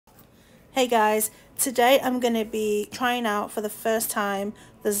Hey guys, today I'm going to be trying out for the first time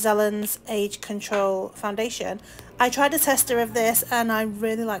the Zelens Age Control Foundation. I tried a tester of this and I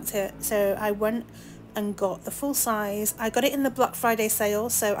really liked it, so I went and got the full size. I got it in the Black Friday sale,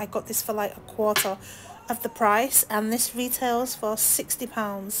 so I got this for like a quarter of the price, and this retails for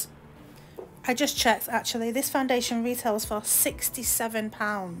 £60. I just checked actually, this foundation retails for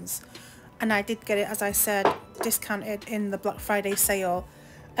 £67, and I did get it, as I said, discounted in the Black Friday sale.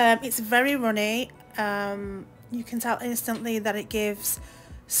 It's very runny. You can tell instantly that it gives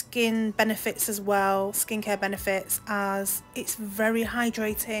skin benefits as well, skincare benefits, as it's very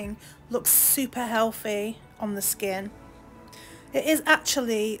hydrating, looks super healthy on the skin. It is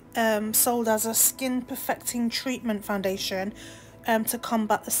actually sold as a skin perfecting treatment foundation to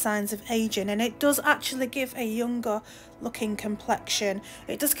combat the signs of aging, and it does actually give a younger looking complexion.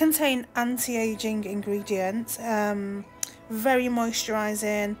 It does contain anti-aging ingredients, very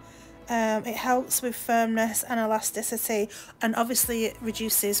moisturizing. It helps with firmness and elasticity, and obviously it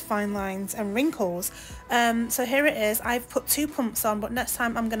reduces fine lines and wrinkles. So here it is. I've put 2 pumps on, but next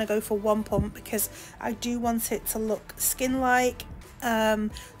time I'm going to go for 1 pump because I do want it to look skin-like. 2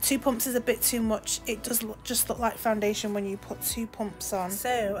 pumps is a bit too much. It does just look like foundation when you put 2 pumps on.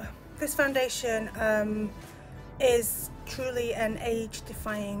 So this foundation is truly an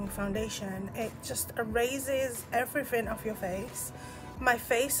age-defying foundation. It just erases everything off your face. My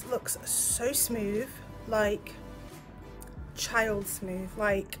face looks so smooth, like child smooth,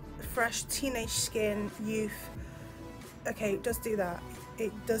 like fresh teenage skin, youth. Okay, it does do that.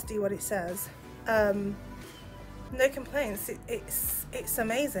 It does do what it says. No complaints. It's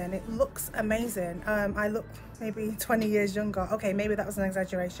amazing. It looks amazing. I look maybe 20 years younger. Okay, maybe that was an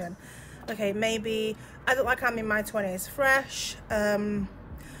exaggeration. Okay, maybe I look like I'm in my 20s. Fresh.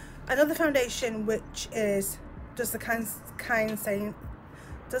 Another foundation which does the kind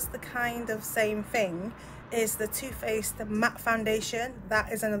of same thing is the Too Faced matte foundation.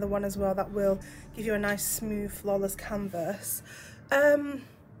 That is another one as well that will give you a nice smooth flawless canvas.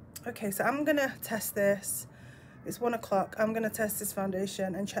 Okay, so I'm gonna test this. It's 1 o'clock. I'm gonna test this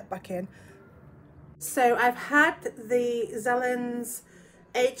foundation and check back in. So I've had the Zelens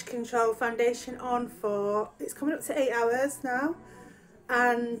Age Control foundation on for, it's coming up to 8 hours now,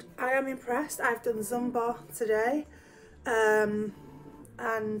 and I am impressed. I've done Zumba today, and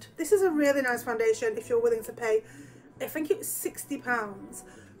this is a really nice foundation if you're willing to pay. I think it was £60,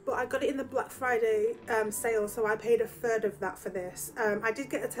 but I got it in the Black Friday sale, so I paid a third of that for this. I did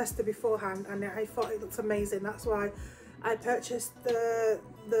get a tester beforehand and I thought it looked amazing. That's why I purchased the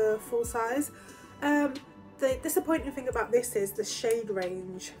full size. The disappointing thing about this is the shade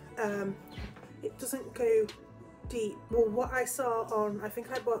range. It doesn't go deep. Well, what I saw on, I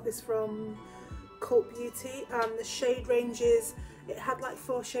think I bought this from Cult Beauty, and the shade ranges, it had like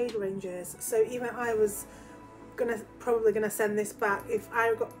 4 shade ranges, so even I was probably gonna send this back if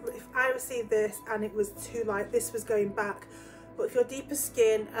I received this and it was too light. This was going back. But if you're deeper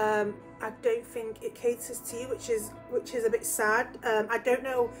skin, I don't think it caters to you, which is a bit sad. I don't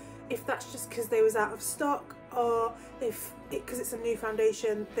know if that's just because they was out of stock, or if because it's a new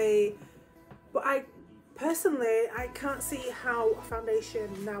foundation but I personally, I can't see how a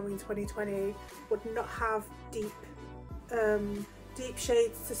foundation now in 2020 would not have deep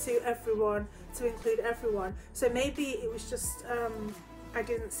shades to suit everyone, to include everyone. So maybe it was just I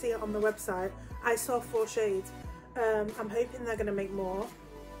didn't see it on the website. I saw 4 shades. I'm hoping they're going to make more,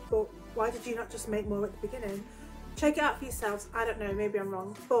 but why did you not just make more at the beginning? Check it out for yourselves. I don't know, maybe I'm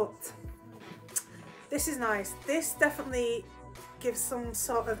wrong, but this is nice. This definitely gives some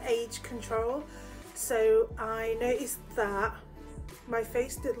sort of age control. So I noticed that my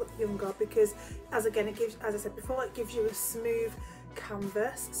face did look younger because, as I said before, it gives you a smooth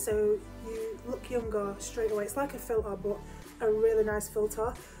canvas, so you look younger straight away. It's like a filter, but a really nice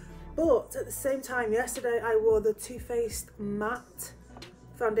filter. But at the same time, yesterday I wore the Too Faced matte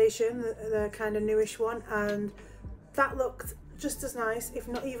foundation, the kind of newish one, and that looked just as nice, if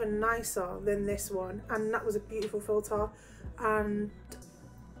not even nicer than this one, and that was a beautiful filter, and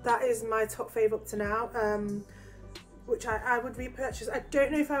that is my top fave up to now, which I would repurchase. I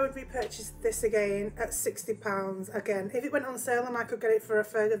don't know if I would repurchase this again at £60 again. If it went on sale and I could get it for a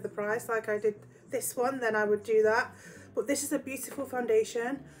third of the price like I did this one, then I would do that. But this is a beautiful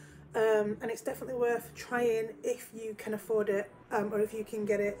foundation, and it's definitely worth trying if you can afford it, or if you can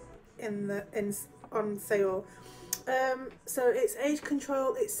get it on sale. So it's age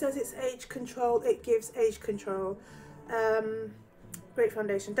control. It says it's age control. It gives age control. Great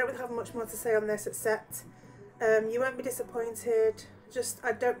foundation. Don't really have much more to say on this except you won't be disappointed.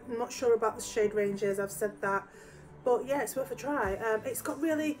 I'm not sure about the shade ranges. I've said that, But yeah, it's worth a try. It's got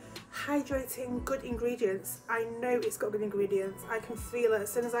really hydrating, good ingredients. I know it's got good ingredients. I can feel it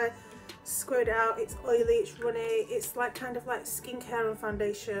as soon as I squirt it out. It's oily, it's runny, it's like kind of like skincare and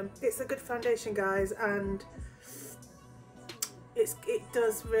foundation. It's a good foundation, guys, and it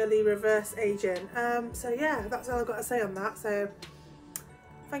does really reverse aging. So yeah, that's all I've got to say on that. So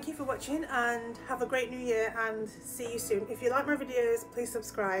thank you for watching and have a great new year, and see you soon. If you like my videos, please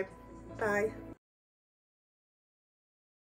subscribe. Bye.